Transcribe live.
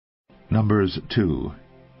Numbers 2.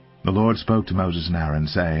 The Lord spoke to Moses and Aaron,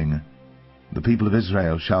 saying, The people of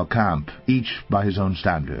Israel shall camp, each by his own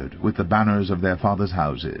standard, with the banners of their fathers'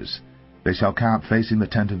 houses. They shall camp facing the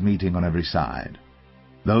tent of meeting on every side.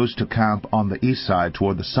 Those to camp on the east side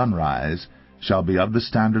toward the sunrise shall be of the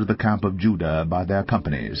standard of the camp of Judah by their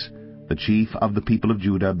companies, the chief of the people of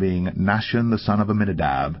Judah being Nahshon the son of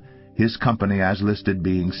Amminadab, his company as listed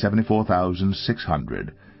being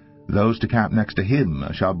 74,600. Those to camp next to him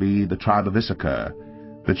shall be the tribe of Issachar,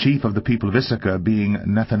 the chief of the people of Issachar being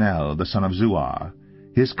Nethanel the son of Zuar,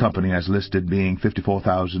 his company as listed being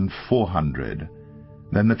 54,400.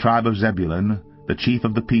 Then the tribe of Zebulun, the chief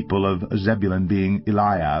of the people of Zebulun being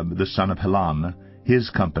Eliab the son of Helon, his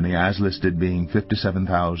company as listed being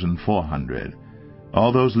 57,400.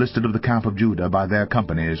 All those listed of the camp of Judah by their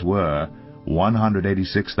companies were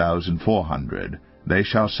 186,400. They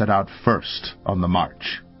shall set out first on the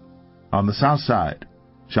march. On the south side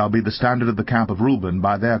shall be the standard of the camp of Reuben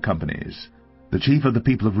by their companies, the chief of the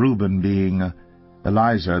people of Reuben being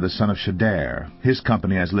Elizur the son of Shedeur, his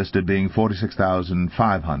company as listed being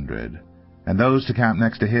 46,500. And those to camp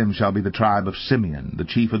next to him shall be the tribe of Simeon, the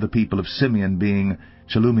chief of the people of Simeon being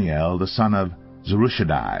Shelumiel the son of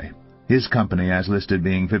Zerushadai, his company as listed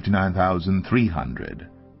being 59,300.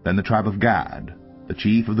 Then the tribe of Gad, the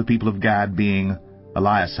chief of the people of Gad being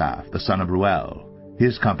Eliasaph the son of Ruel,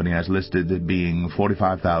 his company as listed being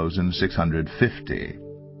 45,650.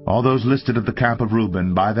 All those listed of the camp of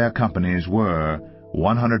Reuben by their companies were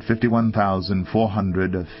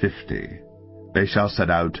 151,450. They shall set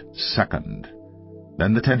out second.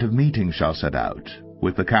 Then the tent of meeting shall set out,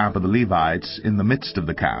 with the camp of the Levites in the midst of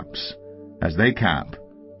the camps. As they camp,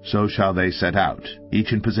 so shall they set out,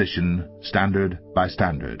 each in position, standard by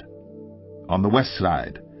standard. On the west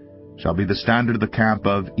side shall be the standard of the camp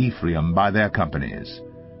of Ephraim by their companies,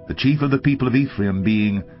 the chief of the people of Ephraim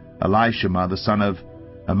being Elishama the son of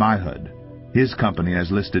Ammihud, his company as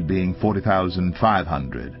listed being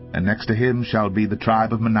 40,500. And next to him shall be the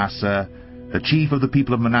tribe of Manasseh, the chief of the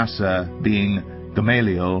people of Manasseh being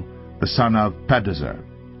Gamaliel the son of Pedahzur,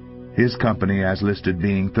 his company as listed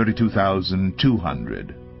being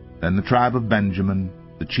 32,200. Then the tribe of Benjamin,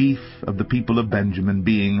 the chief of the people of Benjamin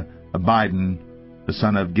being Abidan the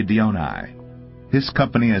son of Gideoni, his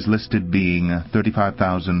company as listed being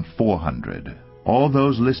 35,400. All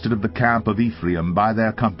those listed of the camp of Ephraim by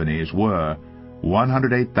their companies were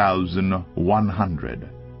 108,100.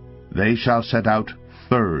 They shall set out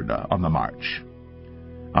third on the march.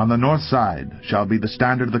 On the north side shall be the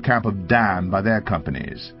standard of the camp of Dan by their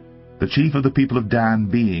companies, the chief of the people of Dan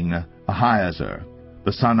being Ahiezer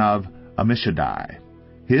the son of Ammishaddai,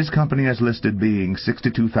 his company as listed being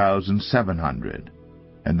 62,700.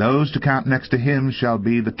 And those to camp next to him shall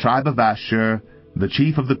be the tribe of Asher, the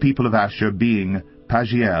chief of the people of Asher being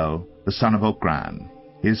Pagiel the son of Okran,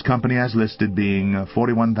 his company as listed being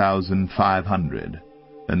 41,500.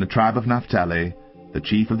 Then the tribe of Naphtali, the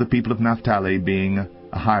chief of the people of Naphtali being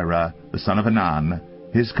Ahira the son of Anan,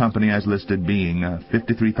 his company as listed being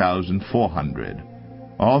 53,400.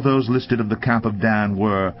 All those listed of the camp of Dan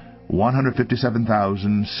were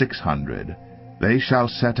 157,600. They shall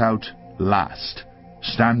set out last,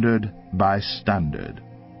 standard by standard.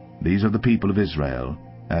 These are the people of Israel,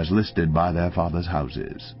 as listed by their fathers'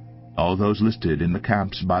 houses. All those listed in the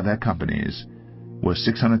camps by their companies were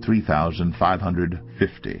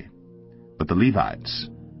 603,550. But the Levites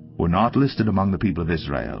were not listed among the people of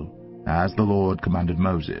Israel, as the Lord commanded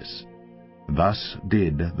Moses. Thus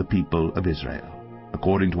did the people of Israel,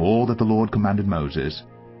 according to all that the Lord commanded Moses.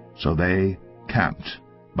 So they camped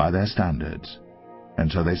by their standards,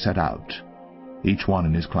 and so they set out, each one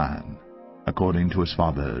in his clan, according to his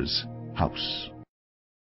father's house.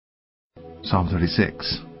 Psalm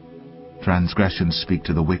 36. Transgressions speak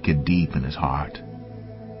to the wicked deep in his heart.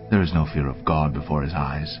 There is no fear of God before his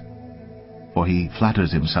eyes. For he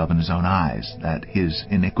flatters himself in his own eyes, that his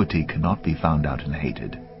iniquity cannot be found out and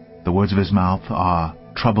hated. The words of his mouth are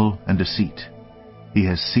trouble and deceit. He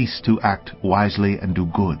has ceased to act wisely and do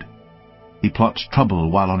good. He plots trouble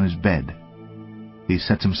while on his bed. He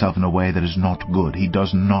sets himself in a way that is not good. He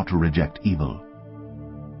does not reject evil.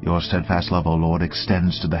 Your steadfast love, O Lord,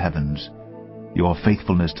 extends to the heavens, your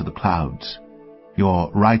faithfulness to the clouds. Your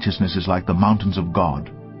righteousness is like the mountains of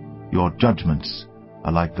God. Your judgments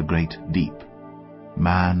are like the great deep.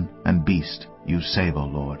 Man and beast you save, O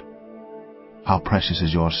Lord. How precious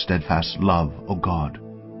is your steadfast love, O God!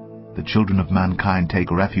 The children of mankind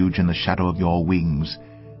take refuge in the shadow of your wings.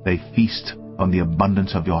 They feast on the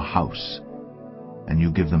abundance of your house, and you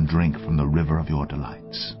give them drink from the river of your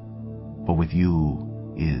delights. For with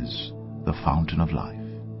you is the fountain of life.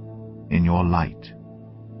 In your light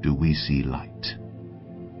do we see light.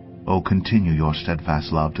 O continue your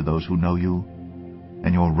steadfast love to those who know you,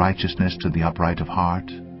 and your righteousness to the upright of heart.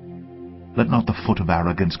 Let not the foot of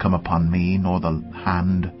arrogance come upon me, nor the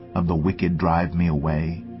hand of the wicked drive me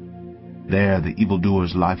away. There the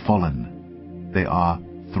evildoers lie fallen. They are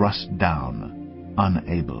thrust down,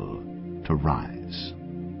 unable to rise.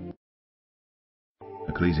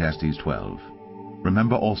 Ecclesiastes 12.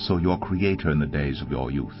 Remember also your Creator in the days of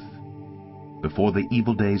your youth, before the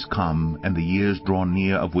evil days come, and the years draw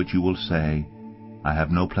near, of which you will say, I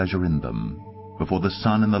have no pleasure in them, before the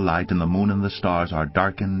sun and the light and the moon and the stars are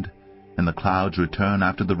darkened, and the clouds return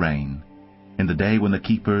after the rain, in the day when the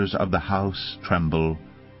keepers of the house tremble,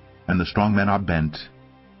 and the strong men are bent,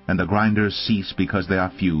 and the grinders cease because they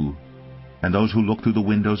are few, and those who look through the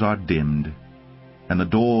windows are dimmed, and the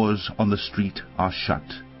doors on the street are shut,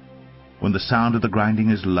 when the sound of the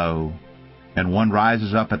grinding is low, and one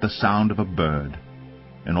rises up at the sound of a bird,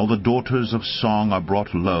 and all the daughters of song are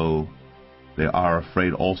brought low. They are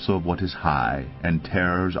afraid also of what is high, and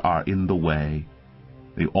terrors are in the way.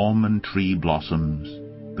 The almond tree blossoms,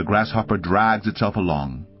 the grasshopper drags itself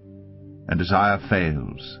along, and desire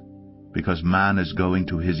fails, because man is going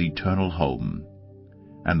to his eternal home,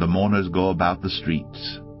 and the mourners go about the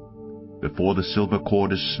streets, before the silver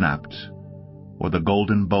cord is snapped, or the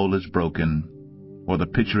golden bowl is broken, or the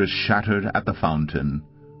pitcher is shattered at the fountain,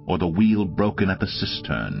 or the wheel broken at the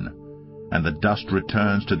cistern, and the dust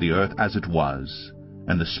returns to the earth as it was,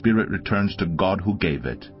 and the spirit returns to God who gave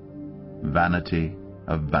it. Vanity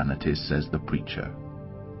of vanities, says the preacher.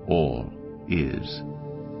 All is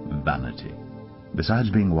vanity. Besides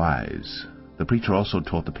being wise, the preacher also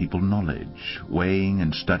taught the people knowledge, weighing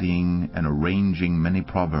and studying and arranging many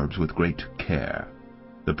proverbs with great care.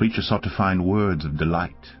 The preacher sought to find words of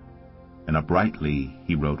delight, and uprightly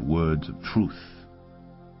he wrote words of truth.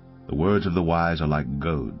 The words of the wise are like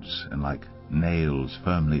goads, and like nails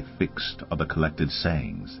firmly fixed are the collected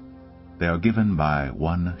sayings. They are given by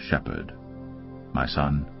one shepherd. My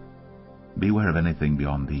son, beware of anything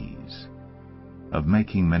beyond these. Of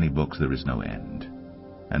making many books there is no end,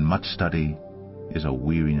 and much study is a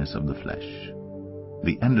weariness of the flesh.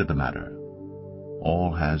 The end of the matter,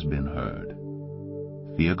 all has been heard.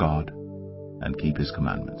 Fear God, and keep his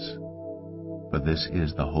commandments. For this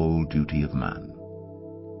is the whole duty of man.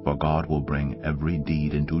 For God will bring every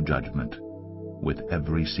deed into judgment, with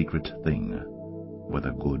every secret thing,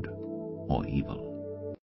 whether good or evil.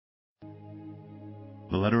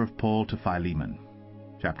 The letter of Paul to Philemon,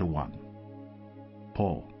 chapter 1.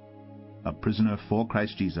 Paul, a prisoner for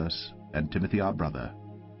Christ Jesus, and Timothy our brother,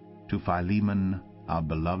 to Philemon, our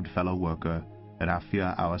beloved fellow worker, and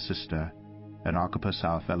Apphia our sister, and Archippus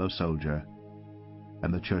our fellow soldier,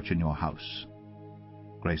 and the church in your house.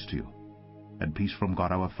 Grace to you, and peace from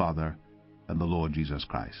God our Father, and the Lord Jesus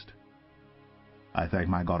Christ. I thank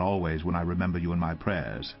my God always when I remember you in my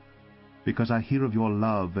prayers, because I hear of your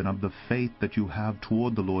love and of the faith that you have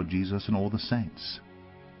toward the Lord Jesus and all the saints.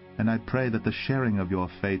 And I pray that the sharing of your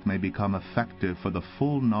faith may become effective for the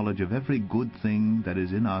full knowledge of every good thing that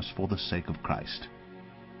is in us for the sake of Christ.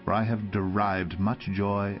 For I have derived much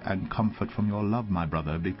joy and comfort from your love, my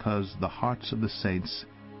brother, because the hearts of the saints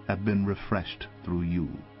have been refreshed through you.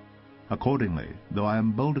 Accordingly, though I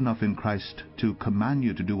am bold enough in Christ to command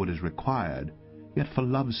you to do what is required, yet for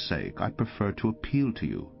love's sake I prefer to appeal to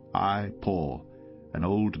you. I, Paul, an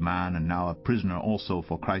old man and now a prisoner also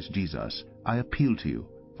for Christ Jesus, I appeal to you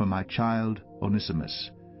for my child Onesimus,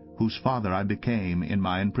 whose father I became in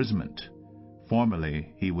my imprisonment.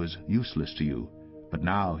 Formerly he was useless to you, but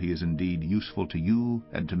now he is indeed useful to you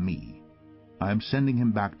and to me. I am sending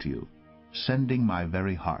him back to you, sending my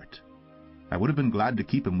very heart. I would have been glad to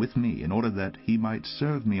keep him with me, in order that he might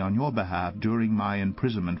serve me on your behalf during my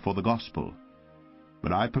imprisonment for the gospel.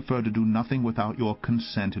 But I prefer to do nothing without your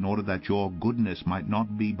consent, in order that your goodness might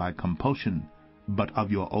not be by compulsion, but of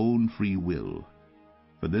your own free will.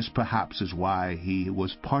 For this perhaps is why he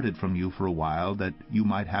was parted from you for a while, that you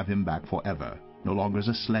might have him back forever, no longer as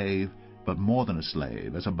a slave, but more than a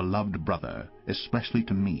slave, as a beloved brother, especially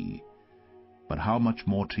to me, but how much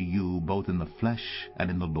more to you, both in the flesh and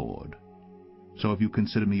in the Lord. So if you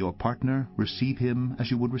consider me your partner, receive him as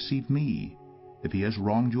you would receive me. If he has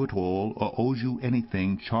wronged you at all, or owes you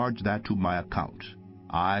anything, charge that to my account.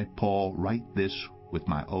 I, Paul, write this with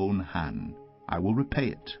my own hand. I will repay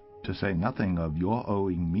it, to say nothing of your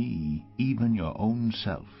owing me even your own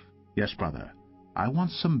self. Yes, brother, I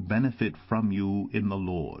want some benefit from you in the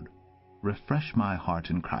Lord. Refresh my heart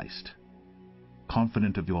in Christ.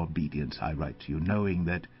 Confident of your obedience, I write to you, knowing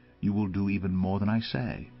that you will do even more than I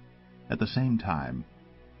say. At the same time,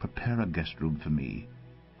 prepare a guest room for me,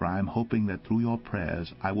 for I am hoping that through your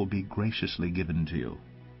prayers I will be graciously given to you.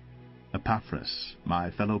 Epaphras, my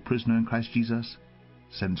fellow prisoner in Christ Jesus,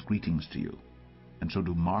 sends greetings to you, and so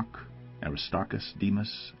do Mark, Aristarchus,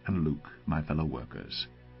 Demas, and Luke, my fellow workers.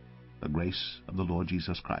 The grace of the Lord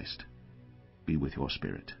Jesus Christ be with your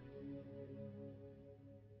spirit.